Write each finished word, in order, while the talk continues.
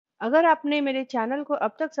अगर आपने मेरे चैनल को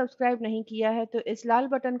अब तक सब्सक्राइब नहीं किया है तो इस लाल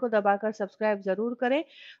बटन को दबाकर सब्सक्राइब ज़रूर करें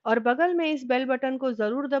और बगल में इस बेल बटन को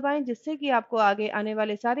ज़रूर दबाएं जिससे कि आपको आगे आने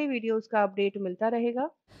वाले सारे वीडियोस का अपडेट मिलता रहेगा।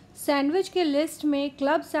 सैंडविच के लिस्ट में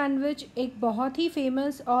क्लब सैंडविच एक बहुत ही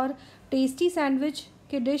फेमस और टेस्टी सैंडविच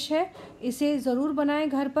की डिश है। इसे ज़रूर बनाएं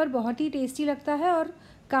घर पर, बहुत ही टेस्टी लगता है और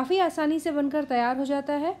काफ़ी आसानी से बनकर तैयार हो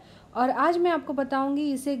जाता है। और आज मैं आपको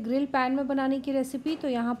बताऊंगी इसे ग्रिल पैन में बनाने की रेसिपी। तो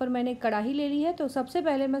यहाँ पर मैंने कढ़ाई ले ली है। तो सबसे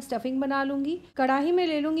पहले मैं स्टफिंग बना लूँगी। कढ़ाई में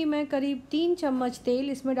ले लूँगी मैं करीब 3 चम्मच तेल।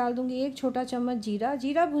 इसमें डाल दूँगी 1 छोटा चम्मच जीरा।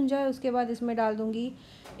 जीरा भुन जाए उसके बाद इसमें डाल दूँगी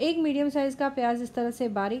 1 मीडियम साइज़ का प्याज इस तरह से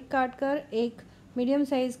बारीक काट कर, 1 मीडियम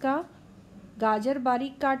साइज़ का गाजर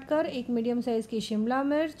बारीक काट कर, 1 मीडियम साइज़ की शिमला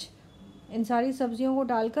मिर्च। इन सारी सब्जियों को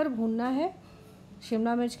डालकर भूनना है।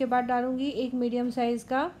 शिमला मिर्च के बाद डालूंगी 1 मीडियम साइज़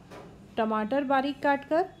का टमाटर बारीक काट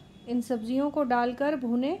कर। इन सब्जियों को डालकर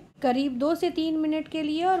भूनें करीब 2 से 3 मिनट के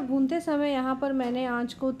लिए। और भूनते समय यहाँ पर मैंने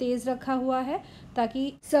आंच को तेज़ रखा हुआ है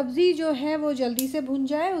ताकि सब्ज़ी जो है वो जल्दी से भुन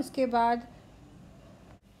जाए। उसके बाद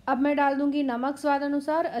अब मैं डाल दूँगी नमक स्वाद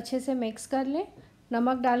अनुसार। अच्छे से मिक्स कर लें।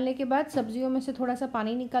 नमक डालने के बाद सब्जियों में से थोड़ा सा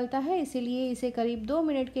पानी निकलता है, इसीलिए इसे करीब 2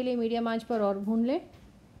 मिनट के लिए मीडियम आंच पर और भून लें।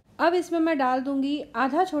 अब इसमें मैं डाल दूँगी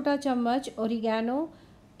आधा छोटा चम्मच ओरिगैनो,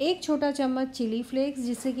 1 छोटा चम्मच चिली फ्लेक्स,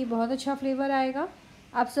 जिससे कि बहुत अच्छा फ्लेवर आएगा।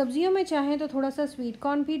 आप सब्जियों में चाहें तो थोड़ा सा स्वीट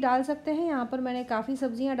कॉर्न भी डाल सकते हैं। यहाँ पर मैंने काफ़ी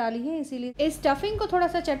सब्जियाँ डाली हैं, इसीलिए इस स्टफिंग को थोड़ा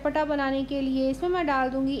सा चटपटा बनाने के लिए इसमें मैं डाल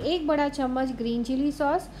दूँगी 1 बड़ा चम्मच ग्रीन चिली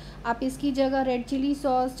सॉस। आप इसकी जगह रेड चिली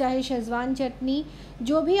सॉस, चाहे शेज़वान चटनी,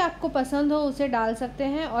 जो भी आपको पसंद हो उसे डाल सकते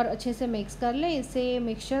हैं और अच्छे से मिक्स कर लें। इससे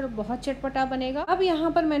मिक्सचर बहुत चटपटा बनेगा। अब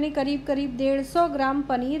यहाँ पर मैंने करीब 150 ग्राम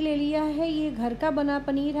पनीर ले लिया है। ये घर का बना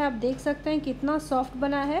पनीर है। आप देख सकते हैं कितना सॉफ्ट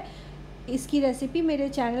बना है। इसकी रेसिपी मेरे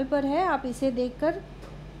चैनल पर है, आप इसे देखकर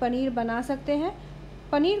पनीर बना सकते हैं।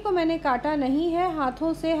 पनीर को मैंने काटा नहीं है,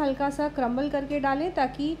 हाथों से हल्का सा क्रम्बल करके डालें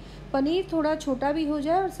ताकि पनीर थोड़ा छोटा भी हो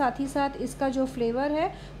जाए और साथ ही साथ इसका जो फ्लेवर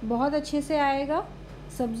है बहुत अच्छे से आएगा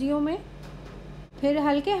सब्जियों में। फिर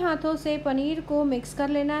हल्के हाथों से पनीर को मिक्स कर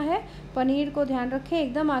लेना है। पनीर को ध्यान रखें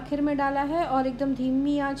एकदम आखिर में डाला है और एकदम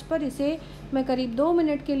धीमी आंच पर इसे मैं करीब 2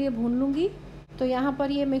 मिनट के लिए भून लूँगी। तो यहाँ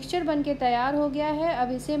पर ये मिक्सचर बनके तैयार हो गया है।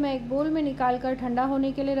 अब इसे मैं एक बोल में निकाल कर ठंडा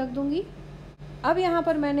होने के लिए रख दूँगी। अब यहाँ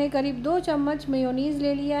पर मैंने करीब 2 चम्मच मेयोनीज़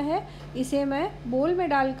ले लिया है। इसे मैं बोल में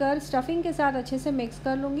डालकर स्टफिंग के साथ अच्छे से मिक्स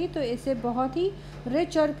कर लूँगी। तो इससे बहुत ही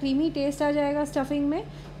रिच और क्रीमी टेस्ट आ जाएगा स्टफिंग में।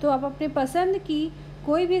 तो आप अपने पसंद की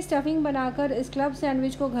कोई भी स्टफिंग बनाकर इस क्लब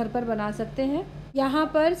सैंडविच को घर पर बना सकते हैं। यहाँ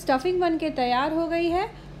पर स्टफिंग बनके तैयार हो गई है।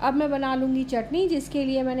 अब मैं बना लूँगी चटनी, जिसके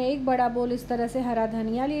लिए मैंने एक बड़ा बोल इस तरह से हरा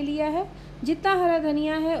धनिया ले लिया है। जितना हरा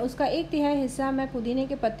धनिया है उसका 1/3 हिस्सा मैं पुदीने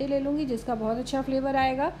के पत्ते ले लूँगी, जिसका बहुत अच्छा फ्लेवर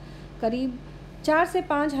आएगा। करीब 4 से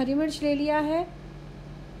 5 हरी मिर्च ले लिया है।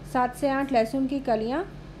 7 से 8 लहसुन की कलियाँ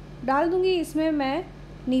डाल दूँगी। इसमें मैं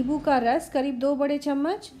नींबू का रस करीब 2 बड़े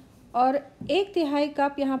चम्मच और 1/3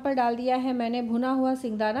 कप यहाँ पर डाल दिया है मैंने भुना हुआ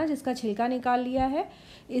सिंगदाना, जिसका छिलका निकाल लिया है।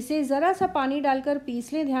 इसे ज़रा सा पानी डालकर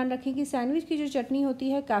पीस लें। ध्यान रखें कि सैंडविच की जो चटनी होती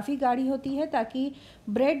है काफ़ी गाढ़ी होती है ताकि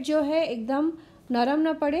ब्रेड जो है एकदम नरम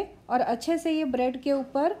ना पड़े और अच्छे से ये ब्रेड के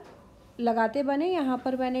ऊपर लगाते बने। यहाँ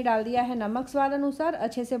पर मैंने डाल दिया है नमक स्वाद अनुसार।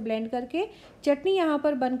 अच्छे से ब्लेंड करके चटनी यहाँ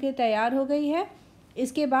पर बनके तैयार हो गई है।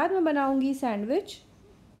 इसके बाद मैं बनाऊँगी सैंडविच।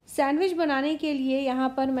 सैंडविच बनाने के लिए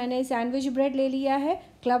यहाँ पर मैंने सैंडविच ब्रेड ले लिया है।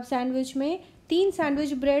 क्लब सैंडविच में 3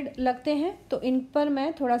 सैंडविच ब्रेड लगते हैं, तो इन पर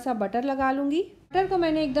मैं थोड़ा सा बटर लगा लूँगी। बटर को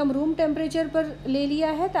मैंने एकदम रूम टेम्परेचर पर ले लिया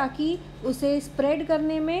है ताकि उसे स्प्रेड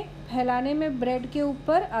करने में, फैलाने में ब्रेड के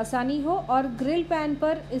ऊपर आसानी हो। और ग्रिल पैन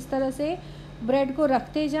पर इस तरह से ब्रेड को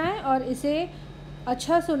रखते जाएं और इसे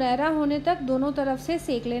अच्छा सुनहरा होने तक दोनों तरफ से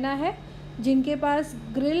सेक लेना है। जिनके पास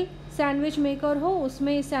ग्रिल सैंडविच मेकर हो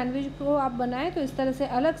उसमें इस सैंडविच को आप बनाएं तो इस तरह से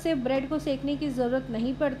अलग से ब्रेड को सेकने की ज़रूरत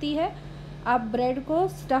नहीं पड़ती है। आप ब्रेड को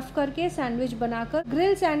स्टफ़ करके सैंडविच बनाकर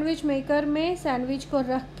ग्रिल सैंडविच मेकर में सैंडविच को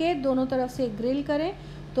रख के दोनों तरफ से ग्रिल करें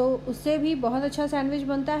तो उससे भी बहुत अच्छा सैंडविच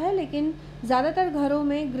बनता है। लेकिन ज़्यादातर घरों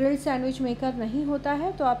में ग्रिल सैंडविच मेकर नहीं होता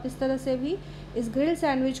है, तो आप इस तरह से भी इस ग्रिल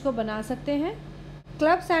सैंडविच को बना सकते हैं।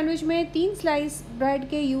 क्लब सैंडविच में 3 स्लाइस ब्रेड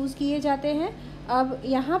के यूज़ किए जाते हैं। अब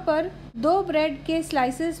यहाँ पर 2 ब्रेड के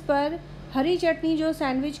स्लाइसेस पर हरी चटनी जो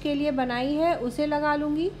सैंडविच के लिए बनाई है उसे लगा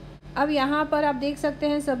लूँगी। अब यहाँ पर आप देख सकते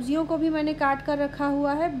हैं सब्जियों को भी मैंने काट कर रखा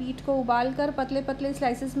हुआ है। बीट को उबाल कर पतले पतले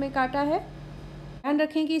स्लाइसेस में काटा है। ध्यान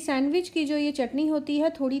रखें कि सैंडविच की जो ये चटनी होती है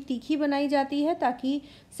थोड़ी तीखी बनाई जाती है ताकि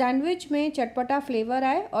सैंडविच में चटपटा फ्लेवर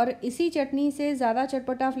आए, और इसी चटनी से ज़्यादा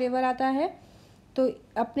चटपटा फ्लेवर आता है। तो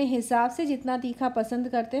अपने हिसाब से जितना तीखा पसंद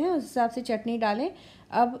करते हैं उस हिसाब से चटनी डालें।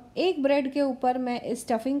 अब एक ब्रेड के ऊपर मैं इस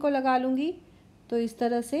स्टफिंग को लगा लूँगी। तो इस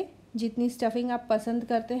तरह से जितनी स्टफिंग आप पसंद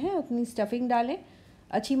करते हैं उतनी स्टफिंग डालें।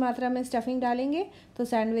 अच्छी मात्रा में स्टफिंग डालेंगे तो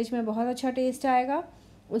सैंडविच में बहुत अच्छा टेस्ट आएगा।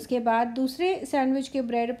 उसके बाद दूसरे सैंडविच के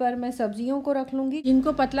ब्रेड पर मैं सब्जियों को रख लूँगी,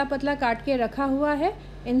 जिनको पतला पतला काट के रखा हुआ है।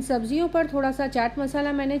 इन सब्जियों पर थोड़ा सा चाट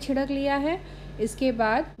मसाला मैंने छिड़क लिया है। इसके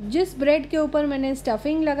बाद जिस ब्रेड के ऊपर मैंने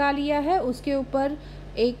स्टफिंग लगा लिया है उसके ऊपर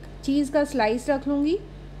एक चीज़ का स्लाइस रख लूँगी।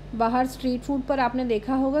 बाहर स्ट्रीट फूड पर आपने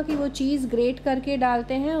देखा होगा कि वो चीज़ ग्रेट करके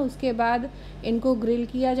डालते हैं, उसके बाद इनको ग्रिल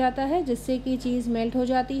किया जाता है जिससे कि चीज़ मेल्ट हो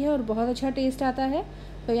जाती है और बहुत अच्छा टेस्ट आता है।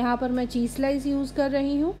 तो यहाँ पर मैं चीज़ स्लाइस यूज़ कर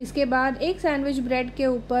रही हूँ। इसके बाद एक सैंडविच ब्रेड के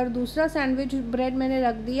ऊपर दूसरा सैंडविच ब्रेड मैंने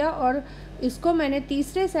रख दिया और इसको मैंने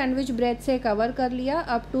तीसरे सैंडविच ब्रेड से कवर कर लिया।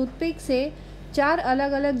 अब टूथपिक से 4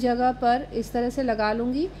 अलग अलग जगह पर इस तरह से लगा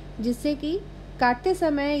लूँगी, जिससे कि काटते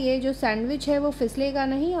समय ये जो सैंडविच है वो फिसलेगा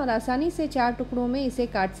नहीं और आसानी से 4 टुकड़ों में इसे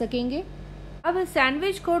काट सकेंगे। अब इस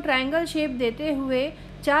सैंडविच को ट्रायंगल शेप देते हुए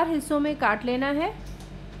 4 हिस्सों में काट लेना है।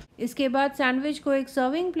 इसके बाद सैंडविच को एक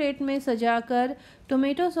सर्विंग प्लेट में सजाकर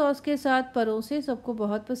टोमेटो सॉस के साथ परोसे, सबको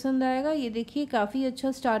बहुत पसंद आएगा। ये देखिए काफ़ी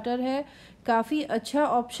अच्छा स्टार्टर है, काफ़ी अच्छा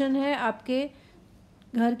ऑप्शन है आपके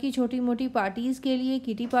घर की छोटी मोटी पार्टीज़ के लिए,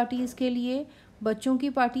 किटी पार्टीज़ के लिए, बच्चों की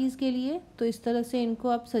पार्टीज़ के लिए। तो इस तरह से इनको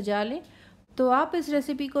आप सजा लें। तो आप इस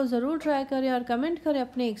रेसिपी को ज़रूर ट्राई करें और कमेंट करें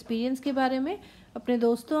अपने एक्सपीरियंस के बारे में। अपने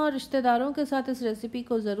दोस्तों और रिश्तेदारों के साथ इस रेसिपी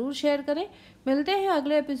को ज़रूर शेयर करें। मिलते हैं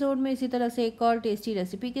अगले एपिसोड में इसी तरह से एक और टेस्टी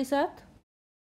रेसिपी के साथ।